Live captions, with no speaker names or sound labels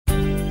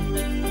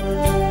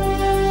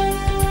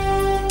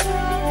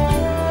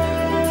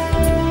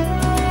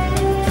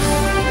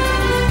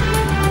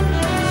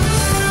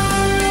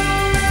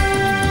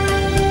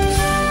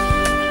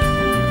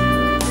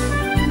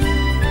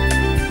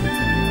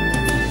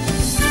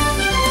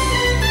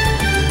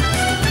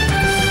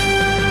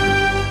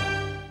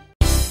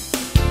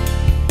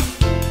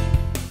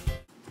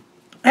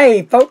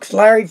Hey folks,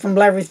 Larry from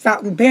Larry's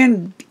Fountain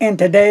Pen, and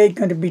today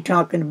going to be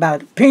talking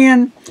about a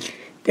pen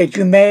that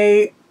you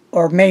may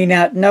or may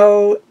not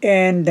know,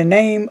 and the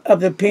name of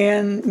the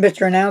pen,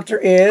 Mr. Announcer,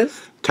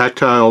 is?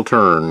 Tactile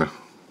Turn,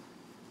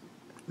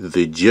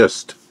 the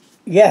gist.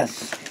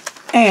 Yes,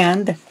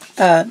 and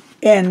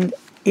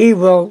he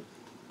will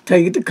tell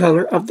you the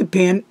color of the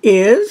pen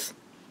is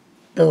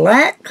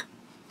black.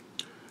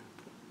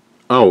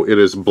 Oh, it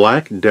is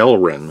Black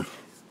Delrin.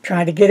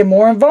 Trying to get him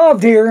more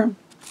involved here.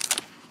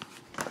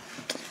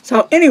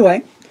 So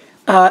anyway,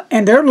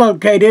 and they're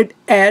located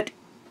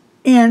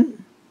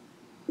in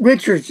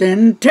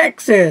Richardson,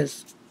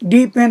 Texas,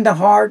 deep in the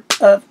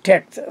heart of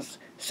Texas.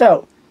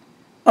 So,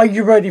 are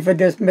you ready for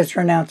this,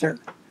 Mr. Announcer?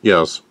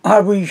 Yes.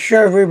 Are we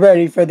sure we're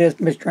ready for this,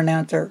 Mr.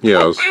 Announcer?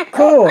 Yes.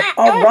 Cool.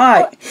 All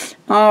right.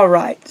 All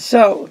right.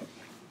 So,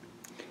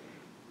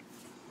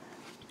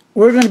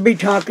 we're going to be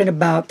talking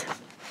about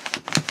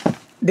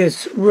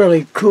this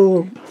really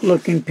cool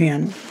looking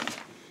pen.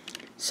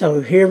 So,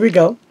 here we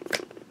go.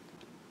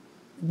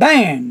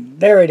 Bang!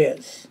 There it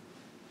is.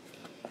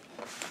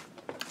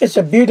 It's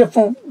a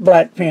beautiful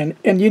black pen.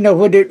 And you know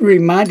what it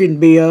reminded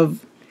me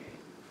of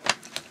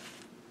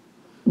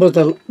was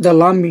the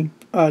Lamy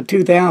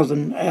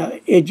 2000.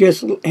 It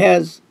just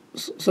has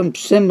some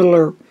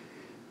similar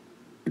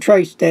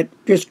traits that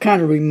just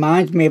kind of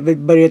reminds me of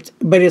it,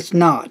 but it's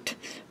not.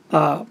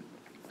 The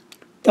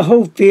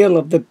whole feel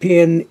of the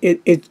pen,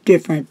 it's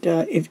different.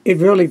 It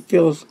really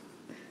feels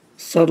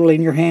subtle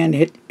in your hand.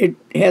 It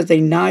has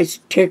a nice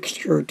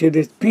texture to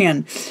this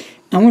pen.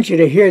 I want you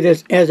to hear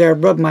this as I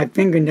rub my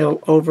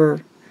fingernail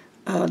over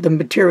the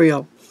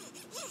material.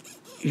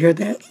 You hear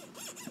that?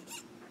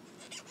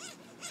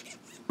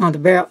 On the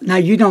barrel. Now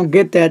you don't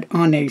get that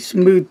on a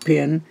smooth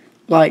pen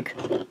like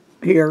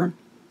here.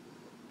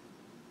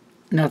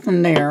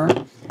 Nothing there.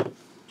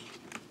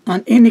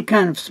 On any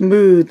kind of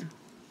smooth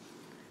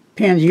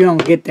pens, you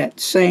don't get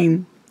that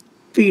same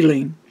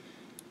feeling.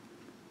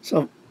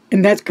 So,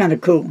 and that's kind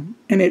of cool.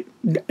 And it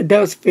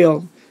does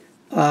feel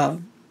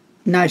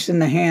nice in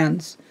the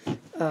hands.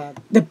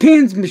 The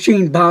pen's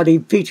machine body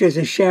features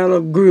a shallow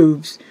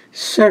grooves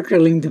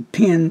circling the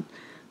pen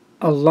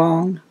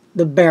along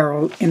the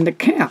barrel and the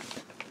cap.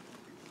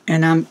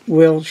 And I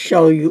will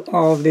show you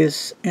all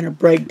this in a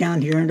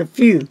breakdown here in a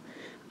few.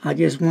 I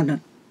just want to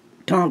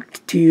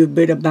talk to you a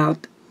bit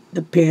about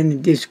the pen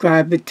and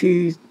describe it to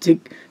you to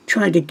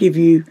try to give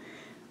you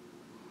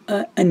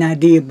an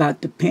idea about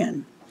the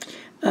pen.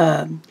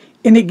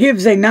 And it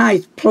gives a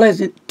nice,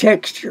 pleasant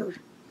texture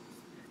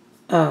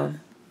and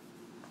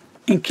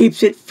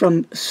keeps it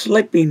from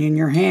slipping in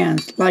your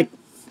hands like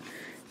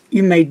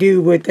you may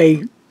do with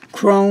a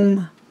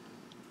chrome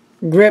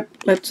grip,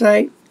 let's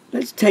say.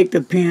 Let's take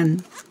the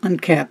pen,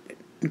 uncap it,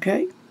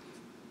 okay?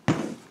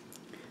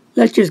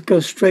 Let's just go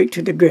straight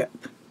to the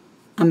grip.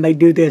 I may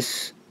do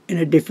this in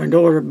a different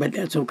order, but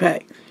that's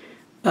okay.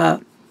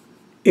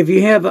 If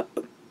you have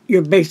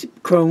your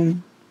basic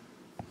chrome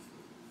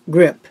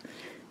grip,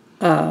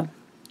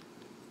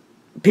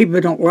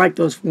 people don't like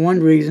those for one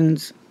reason.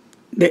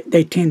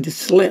 They tend to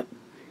slip.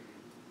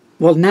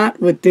 Well, not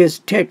with this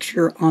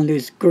texture on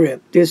this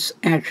grip. This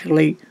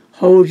actually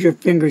holds your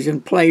fingers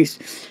in place,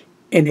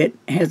 and it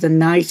has a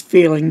nice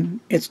feeling.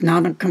 It's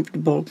not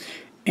uncomfortable,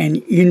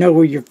 and you know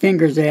where your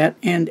finger's at,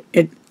 and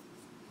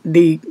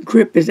the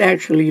grip is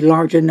actually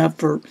large enough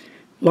for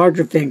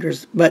larger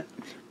fingers, but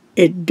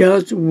it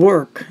does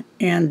work.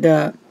 And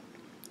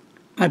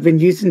I've been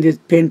using this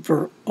pen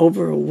for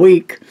over a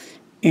week,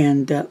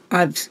 and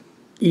I've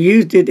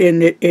used it,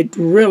 and it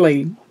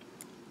really,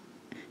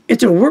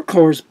 it's a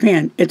workhorse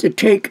pen. It's a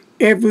take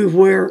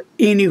everywhere,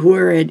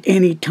 anywhere, at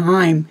any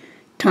time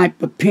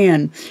type of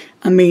pen.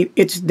 I mean,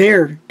 it's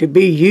there to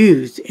be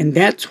used, and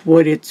that's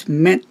what it's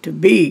meant to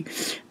be.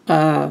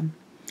 And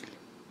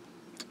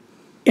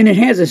it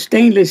has a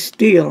stainless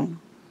steel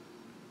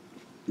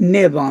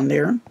nib on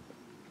there.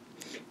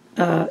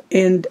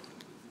 And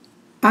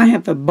I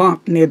have a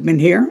Bach nib in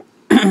here.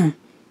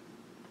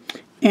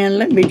 And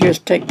let me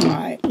just take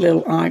my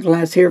little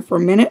eyeglass here for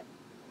a minute.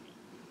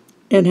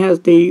 It has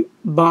the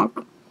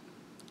Bach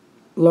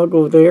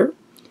logo there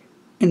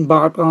and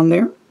Bach on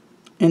there.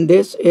 And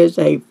this is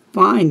a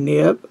fine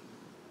nib.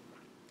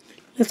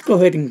 Let's go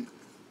ahead and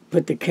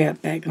put the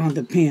cap back on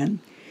the pen.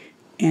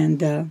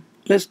 And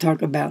let's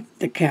talk about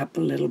the cap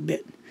a little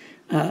bit.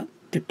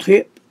 The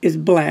clip is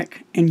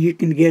black, and you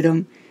can get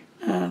them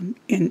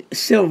in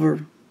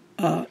silver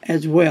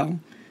as well.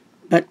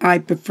 But I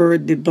prefer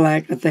the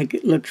black. I think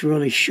it looks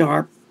really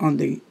sharp on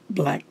the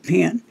black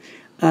pen.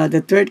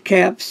 The thread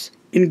caps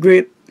and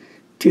grip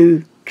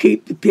to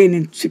keep the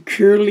pen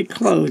securely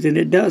closed, and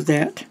it does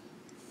that.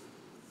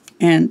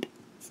 And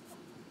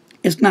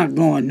it's not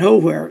going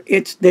nowhere.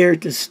 It's there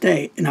to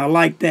stay, and I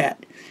like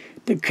that.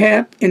 The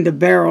cap and the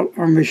barrel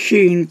are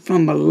machined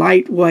from a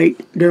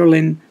lightweight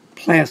Durlin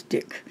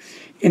plastic.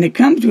 And it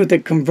comes with a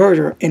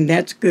converter, and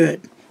that's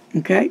good.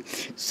 Okay?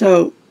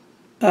 So,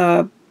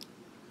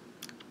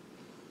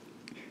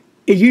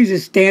 it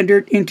uses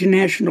standard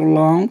international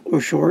long or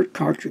short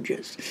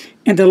cartridges.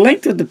 And the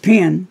length of the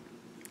pen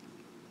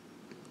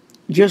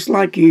just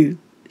like you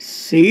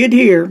see it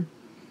here,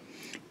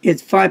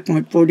 it's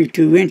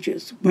 5.42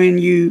 inches. When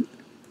you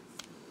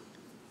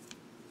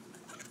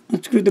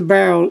unscrew the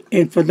barrel,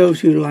 and for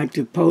those who like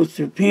to post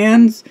their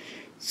pins,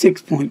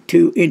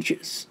 6.2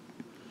 inches.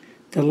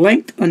 The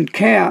length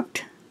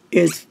uncapped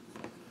is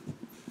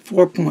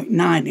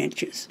 4.9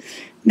 inches.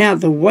 Now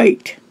the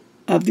weight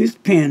of this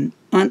pen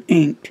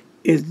uninked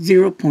is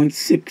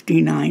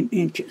 0.69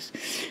 inches.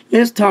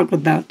 Let's talk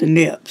about the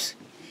nibs.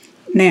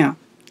 Now,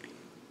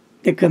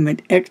 they come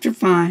in extra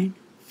fine,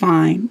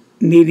 fine,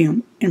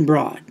 medium, and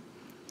broad.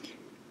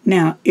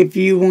 Now, if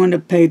you want to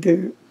pay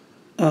the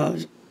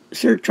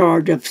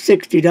surcharge of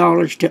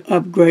 $60 to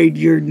upgrade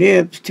your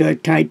nibs to a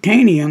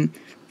titanium,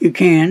 you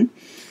can.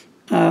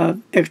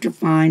 Extra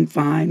fine,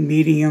 fine,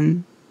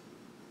 medium,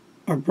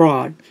 or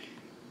broad.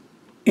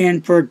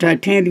 And for a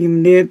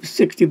titanium nib,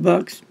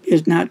 $60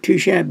 is not too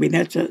shabby.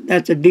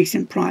 That's a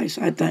decent price,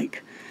 I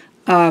think.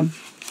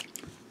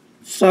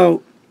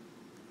 So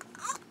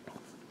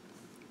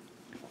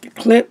the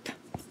clip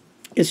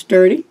is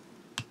sturdy.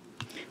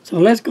 So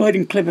let's go ahead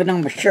and clip it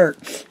on my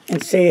shirt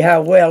and see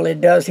how well it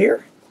does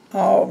here.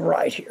 All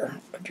right, here.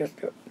 I'll just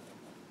do it.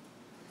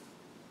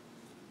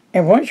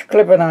 And once you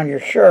clip it on your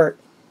shirt,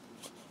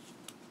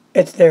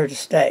 it's there to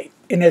stay,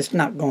 and it's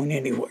not going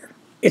anywhere.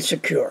 It's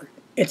secure.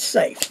 It's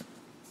safe.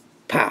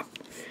 Pow.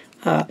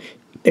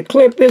 The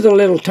clip is a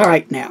little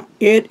tight now.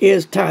 It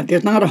is tight.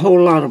 There's not a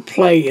whole lot of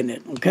play in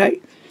it, okay?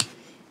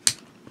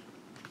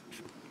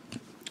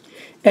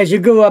 As you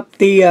go up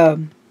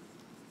the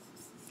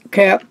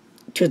cap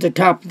to the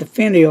top of the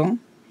finial,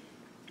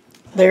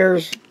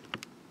 there's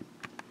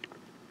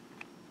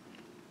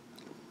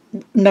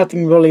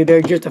nothing really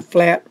there, just a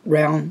flat,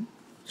 round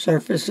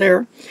surface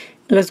there.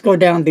 Let's go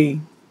down the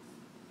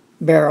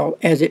barrel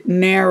as it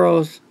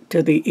narrows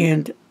to the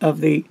end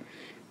of the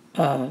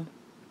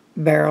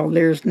barrel.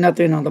 There's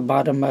nothing on the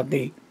bottom of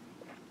the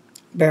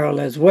barrel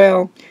as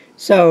well.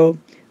 So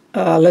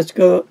let's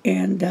go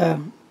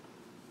and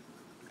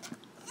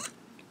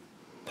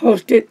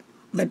post it,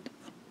 but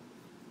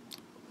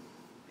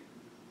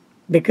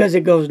because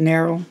it goes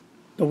narrow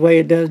the way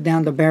it does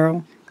down the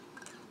barrel,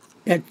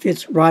 that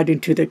fits right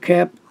into the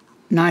cap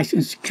nice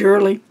and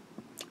securely.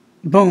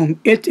 Boom,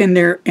 it's in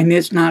there and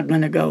it's not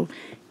going to go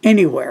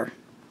anywhere.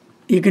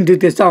 You can do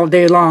this all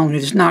day long and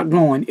it's not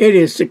going. It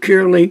is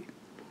securely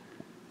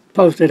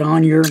posted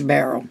on your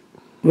barrel,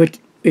 which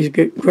is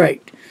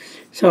great.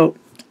 So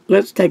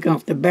let's take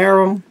off the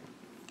barrel,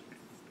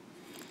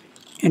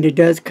 and it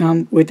does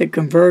come with a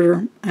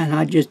converter, and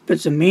I just put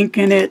some ink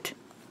in it,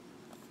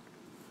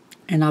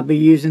 and I'll be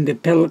using the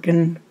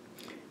Pelican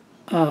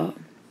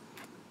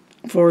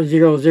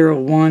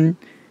 4001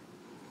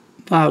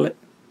 Violet.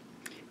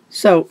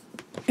 So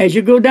as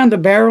you go down the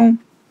barrel,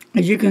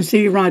 as you can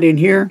see right in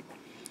here,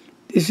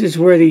 this is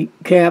where the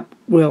cap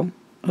will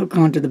hook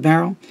onto the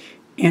barrel,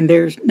 and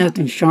there's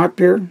nothing sharp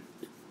here.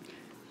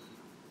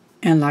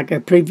 And like I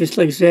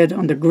previously said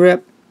on the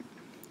grip,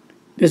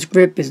 this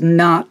grip is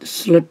not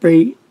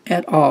slippery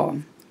at all.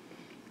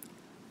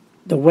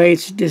 The way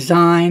it's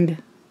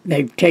designed,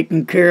 they've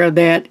taken care of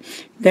that.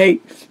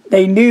 They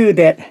knew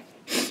that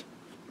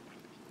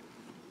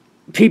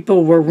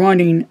people were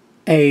wanting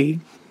a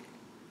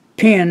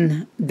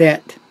pen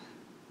that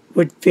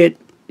would fit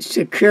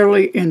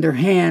securely in their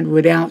hand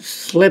without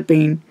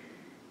slipping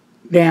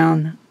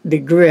down the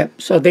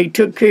grip. So they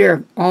took care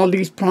of all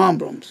these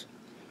problems.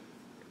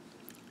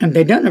 And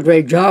they've done a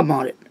great job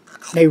on it.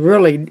 They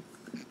really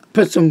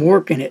put some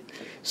work in it.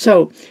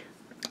 So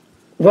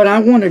what I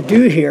want to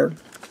do here,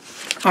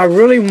 I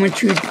want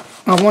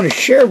to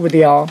share with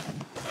y'all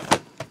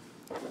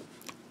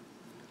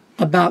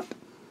about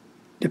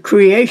the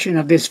creation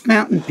of this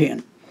fountain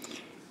pen.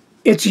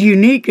 It's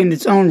unique in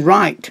its own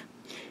right.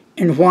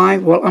 And why?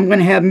 Well, I'm going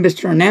to have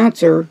Mr.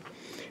 Announcer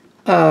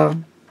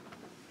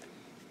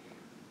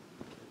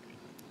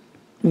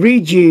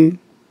read you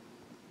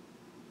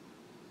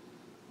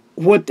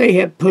what they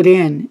have put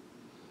in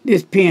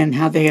this pen,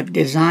 how they have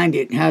designed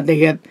it, how they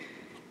have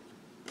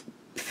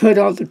put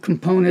all the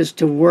components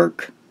to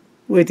work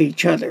with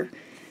each other.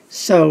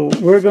 So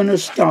we're going to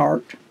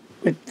start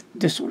with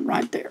this one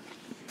right there.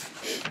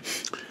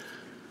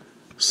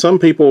 Some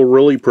people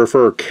really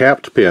prefer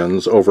capped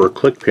pens over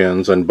click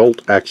pens and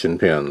bolt action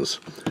pens.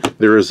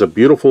 There is a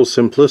beautiful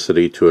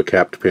simplicity to a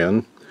capped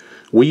pen.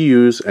 We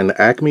use an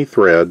Acme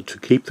thread to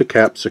keep the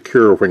cap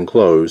secure when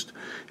closed,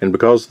 and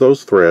because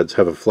those threads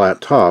have a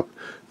flat top,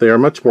 they are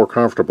much more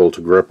comfortable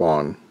to grip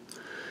on.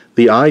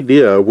 The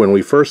idea when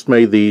we first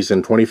made these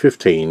in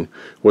 2015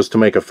 was to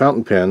make a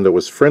fountain pen that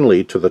was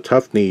friendly to the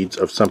tough needs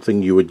of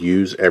something you would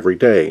use every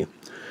day.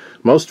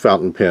 Most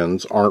fountain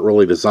pens aren't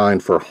really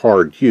designed for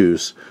hard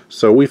use,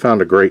 so we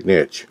found a great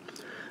niche.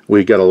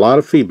 We got a lot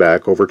of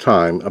feedback over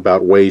time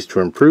about ways to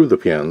improve the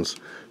pens,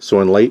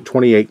 so in late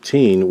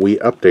 2018 we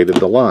updated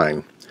the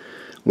line.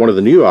 One of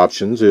the new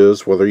options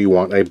is whether you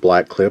want a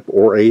black clip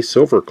or a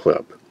silver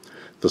clip.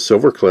 The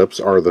silver clips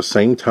are the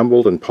same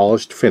tumbled and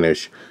polished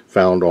finish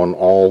found on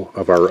all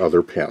of our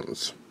other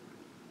pens.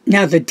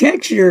 Now the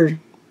texture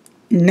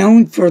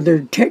known for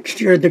their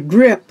texture, the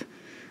grip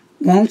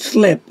won't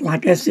slip,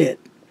 like I said.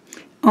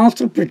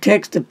 Also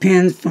protects the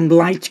pens from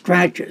light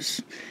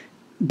scratches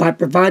by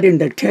providing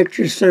the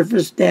texture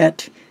surface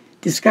that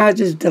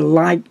disguises the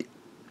light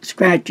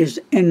scratches,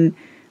 and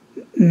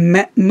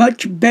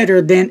much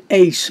better than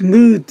a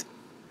smooth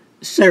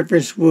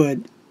surface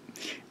would.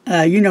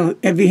 You know,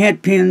 have you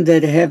had pens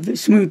that have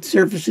smooth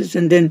surfaces,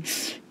 and then,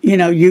 you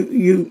know,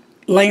 you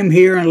lay them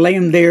here and lay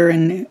them there,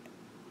 and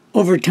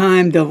over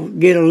time they'll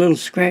get a little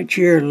scratch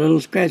here, a little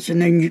scratch,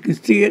 and then you can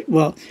see it?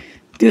 Well,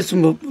 this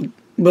one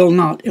will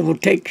not. It will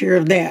take care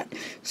of that.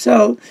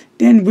 So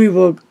then we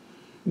will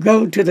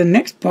go to the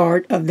next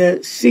part of the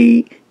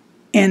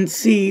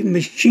CNC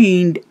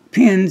machined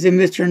pens, and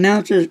Mr.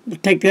 Announcer will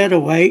take that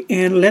away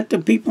and let the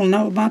people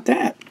know about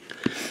that.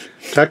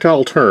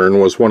 Tactile Turn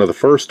was one of the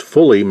first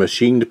fully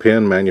machined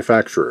pen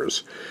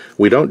manufacturers.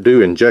 We don't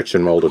do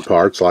injection molded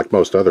parts like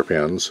most other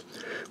pens.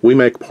 We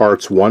make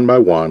parts one by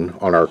one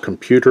on our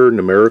computer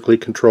numerically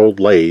controlled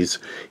lathes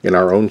in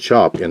our own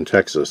shop in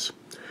Texas.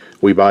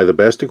 We buy the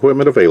best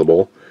equipment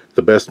available,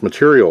 the best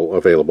material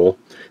available,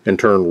 and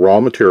turn raw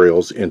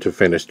materials into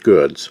finished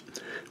goods.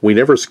 We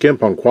never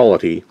skimp on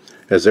quality,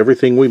 as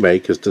everything we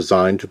make is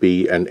designed to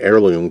be an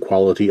heirloom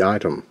quality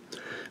item.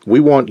 We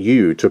want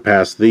you to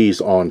pass these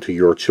on to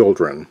your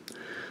children.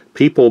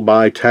 People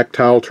buy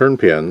tactile turn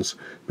pens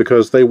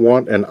because they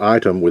want an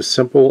item with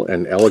simple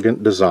and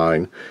elegant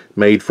design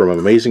made from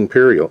amazing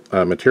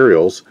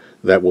materials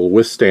that will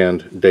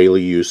withstand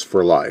daily use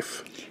for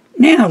life.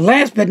 Now,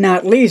 last but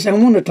not least, I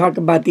want to talk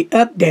about the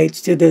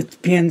updates to this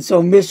pen.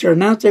 So, Mr.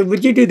 Announcer,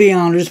 would you do the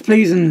honors,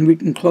 please, and we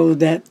can close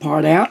that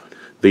part out.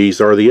 These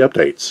are the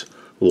updates.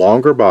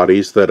 Longer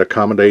bodies that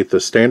accommodate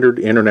the standard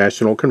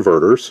international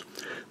converters.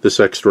 This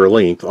extra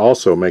length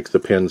also makes the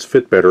pens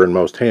fit better in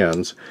most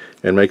hands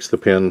and makes the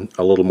pen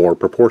a little more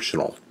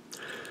proportional.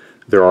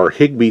 There are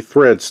Higby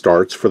thread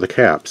starts for the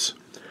caps.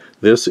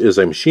 This is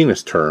a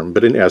machinist term,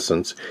 but in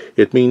essence,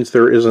 it means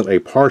there isn't a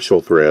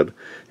partial thread,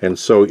 and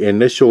so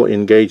initial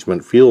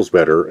engagement feels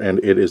better and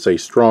it is a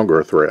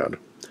stronger thread.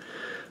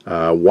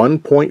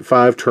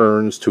 1.5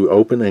 turns to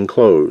open and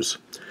close.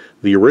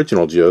 The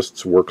original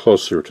Gists were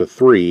closer to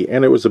 3,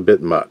 and it was a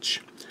bit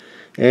much.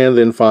 And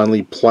then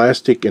finally,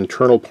 plastic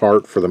internal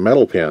part for the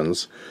metal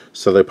pens,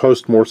 so they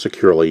post more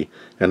securely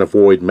and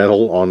avoid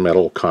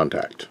metal-on-metal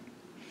contact.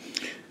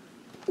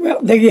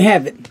 Well, there you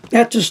have it.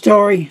 That's a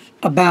story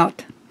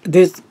about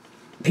this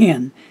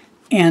pen.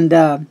 And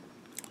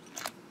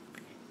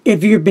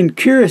if you've been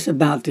curious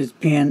about this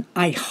pen,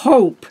 I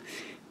hope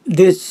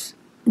this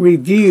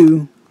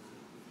review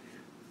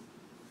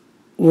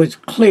was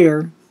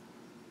clear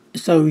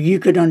so you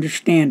could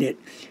understand it.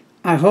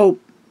 I hope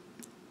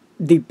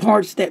the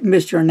parts that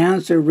Mr.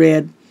 Announcer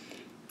read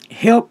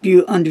help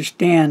you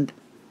understand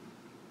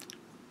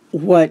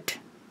what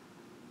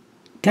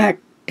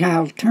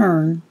Tactile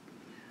Turn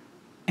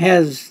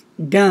has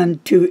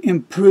done to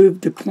improve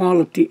the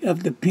quality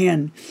of the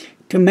pen,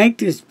 to make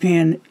this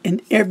pen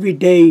an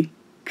everyday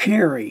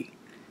carry.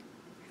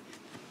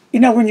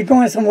 You know, when you're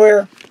going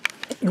somewhere,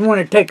 you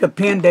want to take a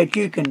pen that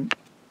you can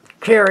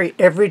carry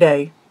every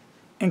day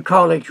and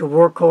call it your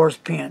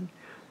workhorse pen.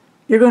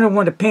 You're going to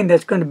want a pen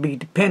that's going to be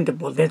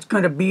dependable, that's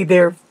going to be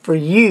there for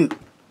you.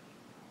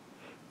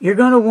 You're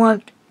going to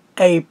want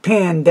a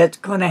pen that's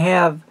going to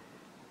have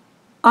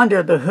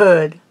under the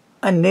hood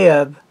a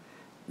nib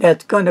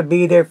that's going to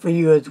be there for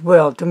you as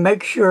well, to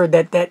make sure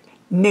that that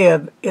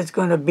nib is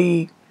going to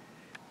be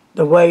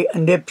the way a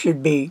nib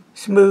should be.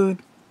 Smooth,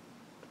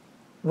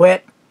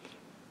 wet.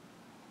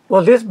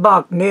 Well, this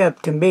Bach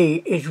nib to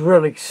me is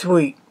really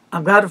sweet.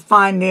 I've got a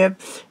fine nib,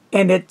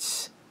 and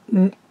it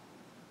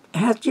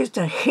has just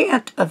a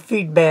hint of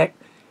feedback,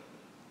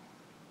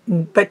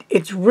 but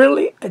it's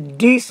really a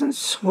decent,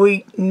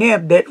 sweet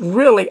nib that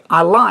really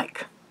I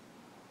like.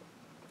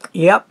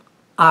 Yep,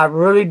 I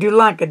really do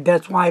like it.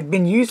 That's why I've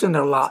been using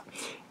it a lot.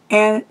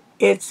 And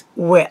it's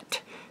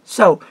wet.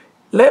 So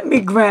let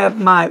me grab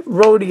my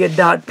Rhodia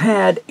dot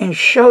pad and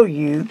show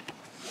you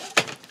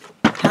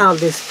how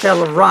this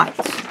fella writes.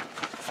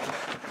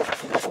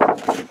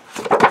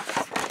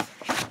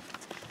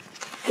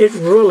 It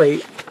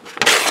really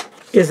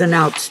is an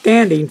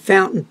outstanding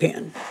fountain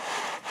pen.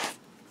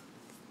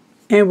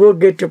 And we'll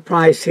get to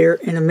price here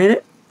in a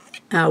minute.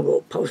 I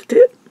will post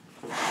it.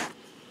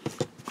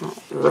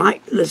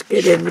 Alright, let's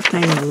get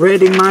everything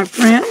ready, my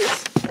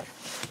friends.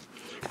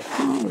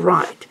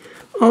 Alright,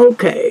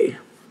 okay.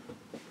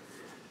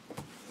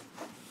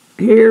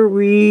 Here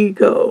we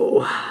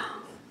go.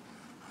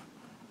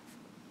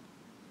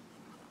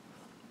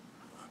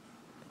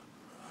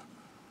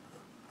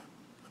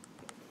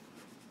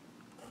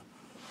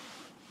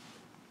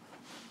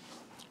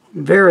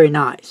 Very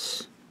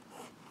nice.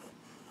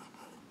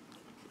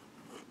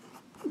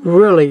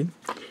 Really,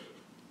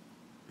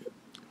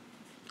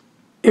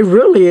 it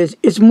really is.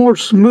 It's more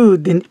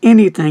smooth than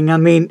anything. I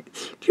mean,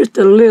 just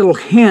a little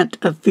hint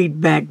of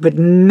feedback, but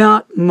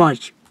not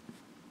much.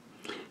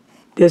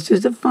 This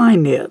is a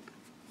fine nib.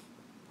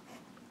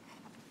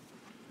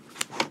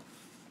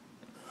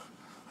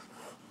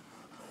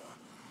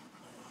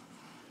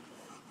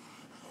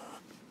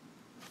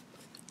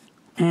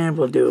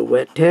 will do a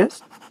wet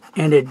test.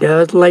 And it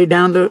does lay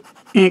down the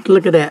ink.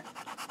 Look at that.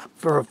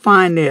 For a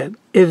fine nib.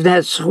 Is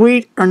that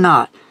sweet or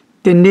not?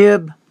 The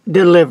nib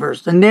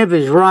delivers. The nib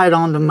is right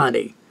on the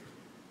money.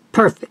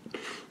 Perfect.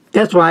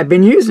 That's why I've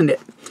been using it.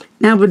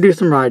 Now we'll do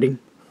some writing.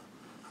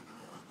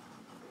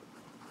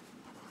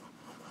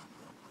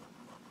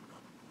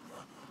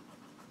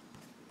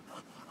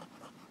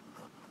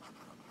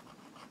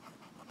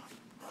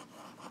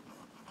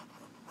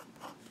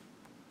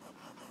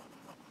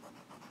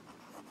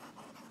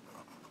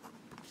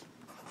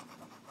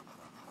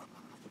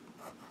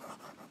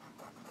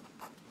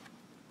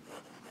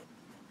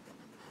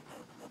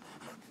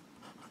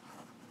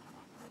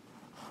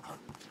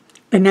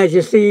 And as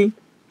you see,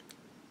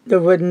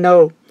 there was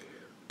no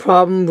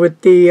problem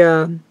with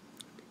the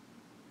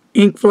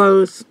ink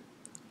flows.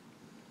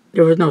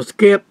 There was no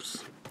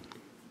skips.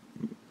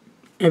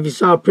 As you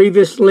saw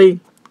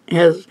previously, it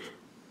has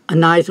a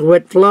nice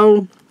wet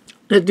flow.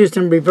 Let's do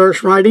some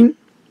reverse writing.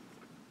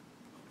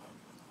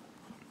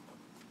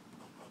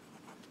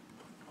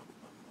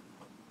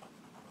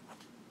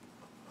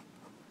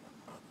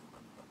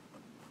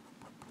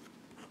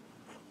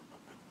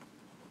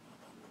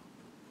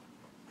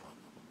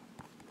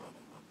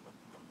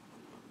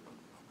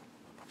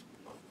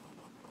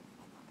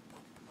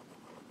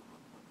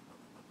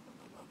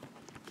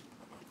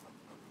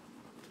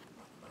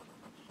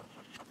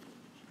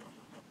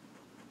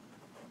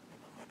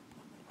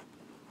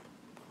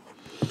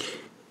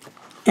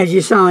 As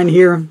you saw in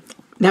here,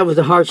 that was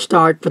a hard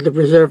start for the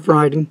reverse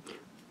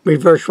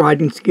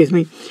writing, excuse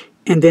me,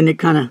 and then it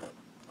kind of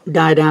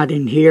died out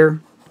in here.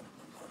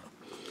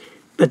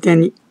 But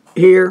then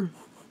here,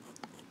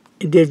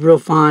 it did real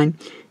fine,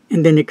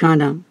 and then it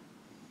kind of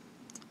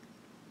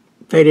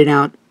faded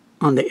out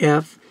on the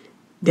F.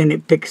 Then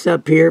it picks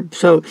up here.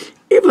 So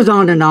it was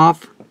on and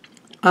off,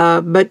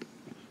 but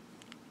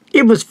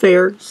it was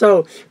fair.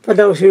 So for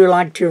those who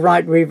like to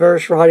write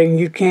reverse writing,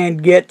 you can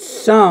get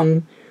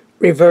some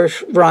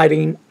reverse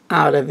writing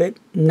out of it.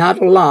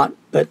 Not a lot,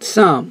 but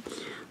some.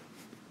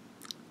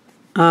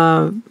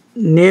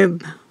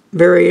 Nib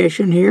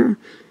variation here.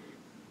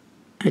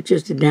 That's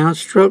just a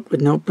downstroke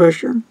with no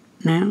pressure.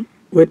 Now,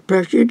 with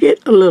pressure, you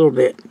get a little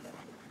bit.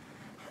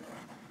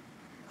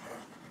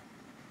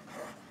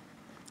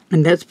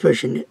 And that's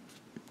pushing it.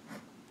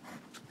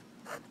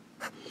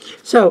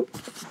 So,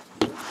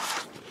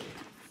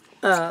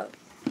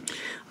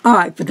 all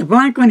right, for the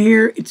black one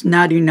here, it's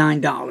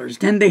 $99.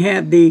 Then they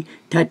have the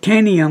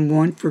titanium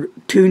one for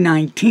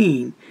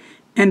 $219,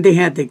 and they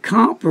have the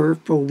copper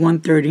for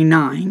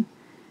 $139,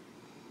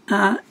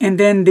 and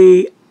then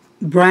the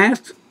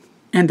brass,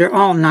 and they're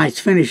all nice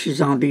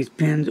finishes on these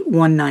pens,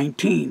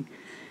 $119.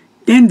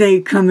 Then they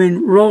come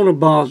in roller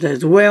balls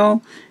as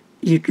well.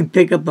 You can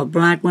pick up a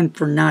black one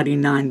for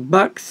 99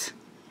 bucks.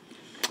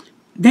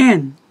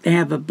 Then they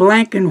have a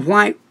black and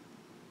white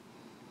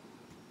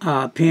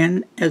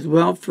pen as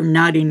well for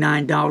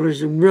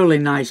 $99. A really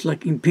nice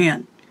looking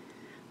pen.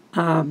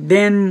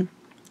 Then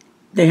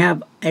they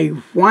have a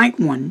white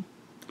one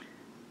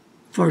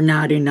for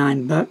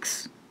 99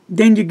 bucks.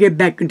 Then you get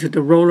back into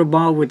the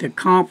rollerball with the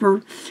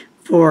copper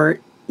for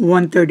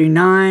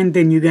 $139.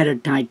 Then you got a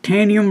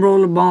titanium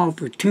rollerball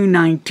for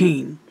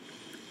 $219.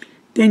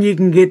 Then you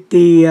can get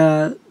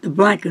the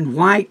black and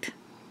white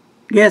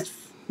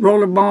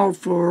rollerball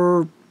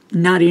for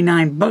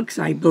 99 bucks,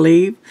 I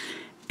believe.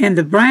 And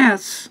the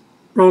brass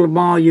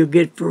rollerball you'll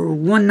get for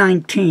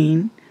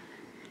 $119,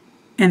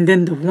 and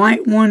then the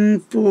white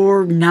one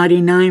for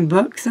 99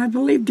 bucks, I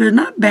believe. They're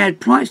not bad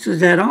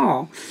prices at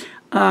all.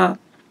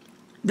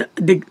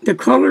 The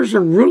colors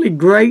are really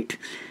great.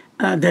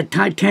 The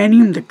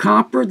titanium, the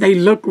copper, they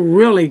look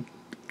really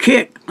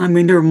kick. I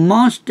mean, they're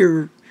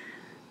monster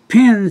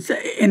pens,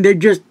 and they're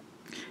just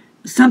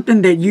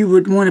something that you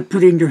would want to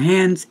put in your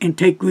hands and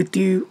take with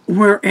you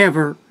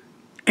wherever,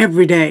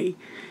 every day.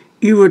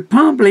 You would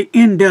probably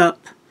end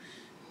up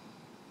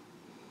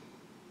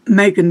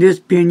making this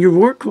pen your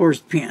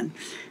workhorse pen.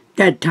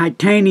 That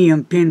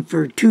titanium pen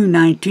for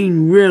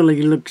 $219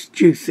 really looks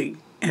juicy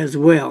as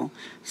well.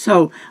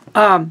 So,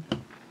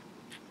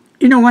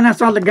 you know, when I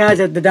saw the guys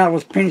at the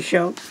Dallas Pen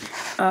Show,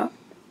 I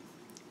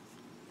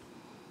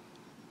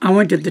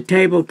went to the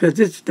table because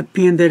this is the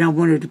pen that I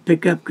wanted to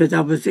pick up because I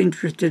was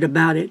interested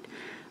about it.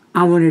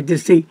 I wanted to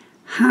see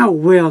how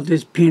well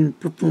this pen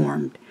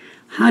performed.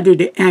 How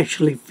did it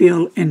actually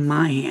feel in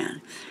my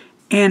hand?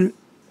 And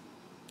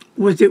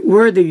was it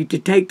worthy to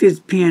take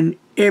this pen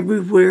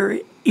everywhere,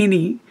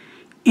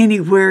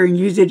 anywhere, and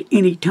use it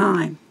any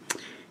time?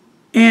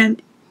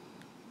 And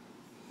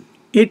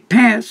it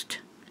passed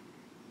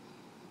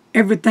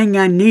everything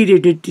I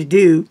needed it to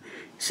do.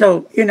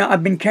 So, you know,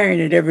 I've been carrying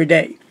it every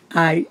day.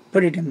 I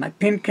put it in my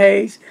pen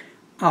case.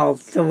 I'll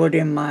throw it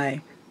in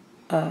my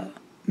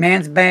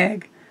man's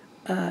bag.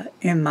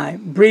 In my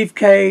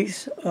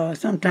briefcase.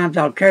 Sometimes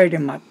I'll carry it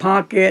in my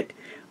pocket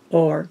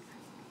or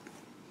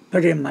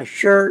put it in my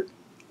shirt,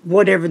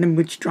 whatever the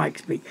mood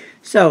strikes me.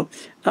 So,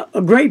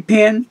 a great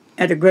pen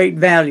at a great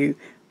value.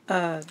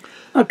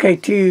 Okay,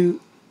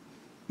 to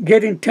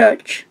get in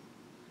touch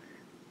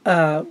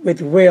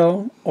with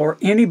Will or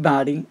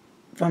anybody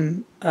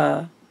from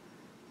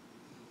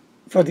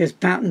for this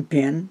fountain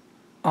pen,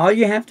 all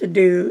you have to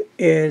do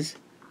is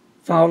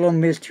follow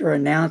Mr.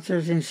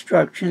 Announcer's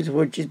instructions,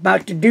 which is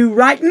about to do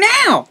right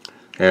now.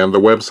 And the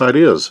website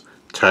is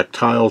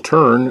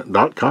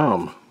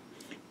tactileturn.com.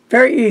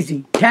 Very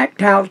easy.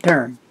 Tactile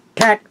turn.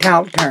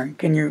 Tactile turn.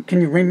 Can you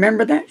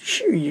remember that?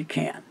 Sure you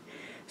can.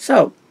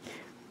 So,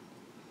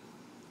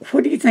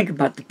 what do you think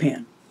about the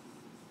pen?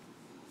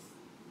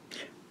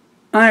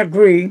 I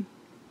agree.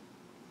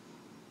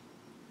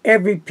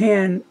 Every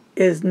pen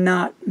is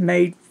not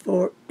made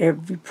for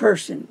every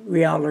person.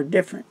 We all are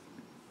different.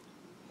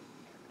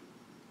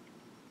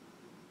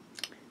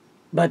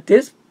 But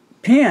this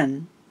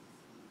pen,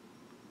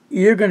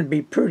 you're going to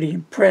be pretty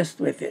impressed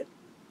with it.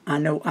 I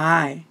know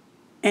I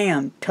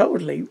am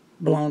totally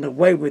blown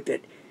away with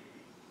it.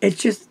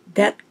 It's just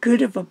that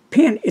good of a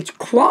pen. It's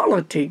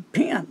quality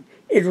pen.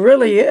 It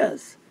really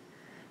is.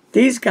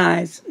 These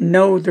guys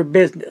know their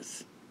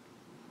business.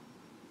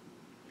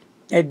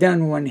 They've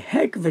done one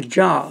heck of a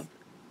job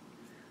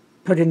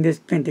putting this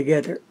pen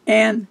together,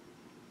 and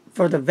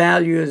for the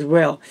value as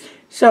well.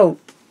 So,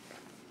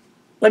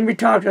 let me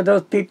talk to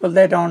those people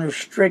that are on a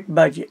strict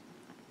budget.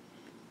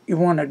 You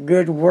want a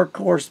good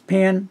workhorse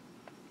pen,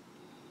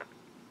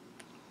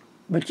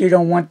 but you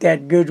don't want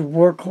that good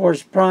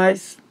workhorse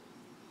price,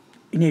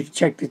 you need to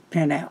check this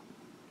pen out.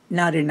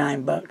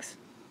 $99.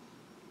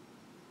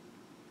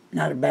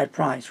 Not a bad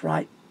price,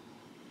 right?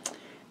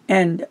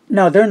 And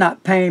no, they're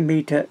not paying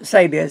me to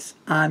say this.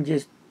 I'm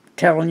just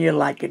telling you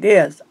like it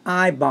is.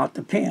 I bought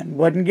the pen.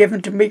 Wasn't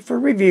given to me for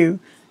review.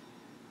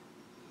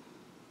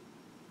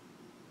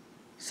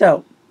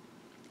 So,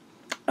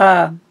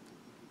 that's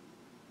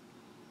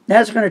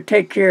going to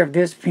take care of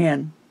this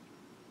pen.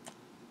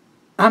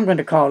 I'm going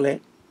to call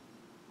it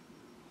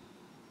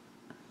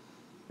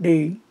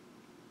the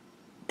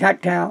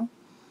Tactile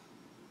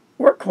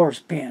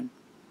Workhorse Pen.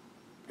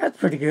 That's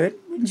pretty good,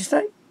 wouldn't you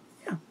say?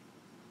 Yeah.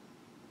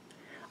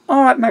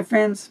 All right, my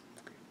friends.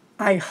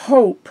 I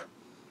hope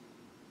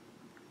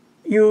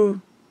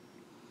you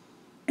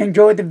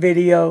enjoyed the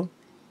video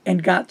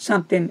and got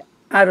something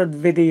out of the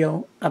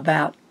video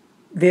about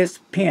this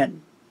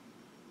pen.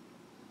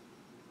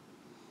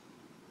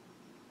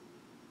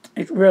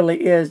 It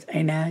really is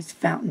a nice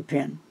fountain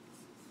pen,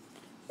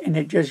 and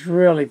it just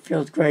really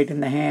feels great in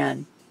the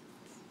hand.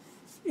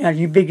 You know,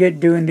 you'd be good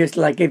doing this,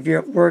 like if you're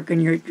at work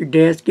and you're at your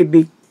desk, you'd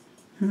be,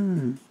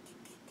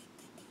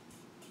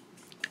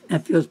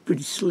 that feels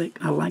pretty slick.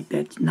 I like that.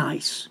 It's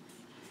nice.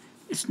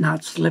 It's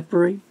not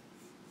slippery.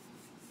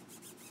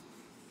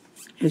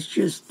 It's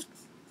just,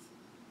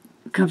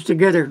 it comes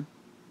together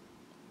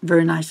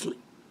very nicely.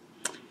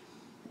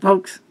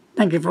 Folks,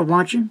 thank you for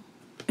watching.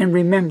 And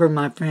remember,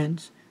 my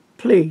friends,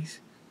 please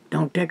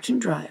don't text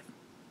and drive.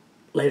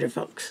 Later,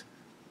 folks.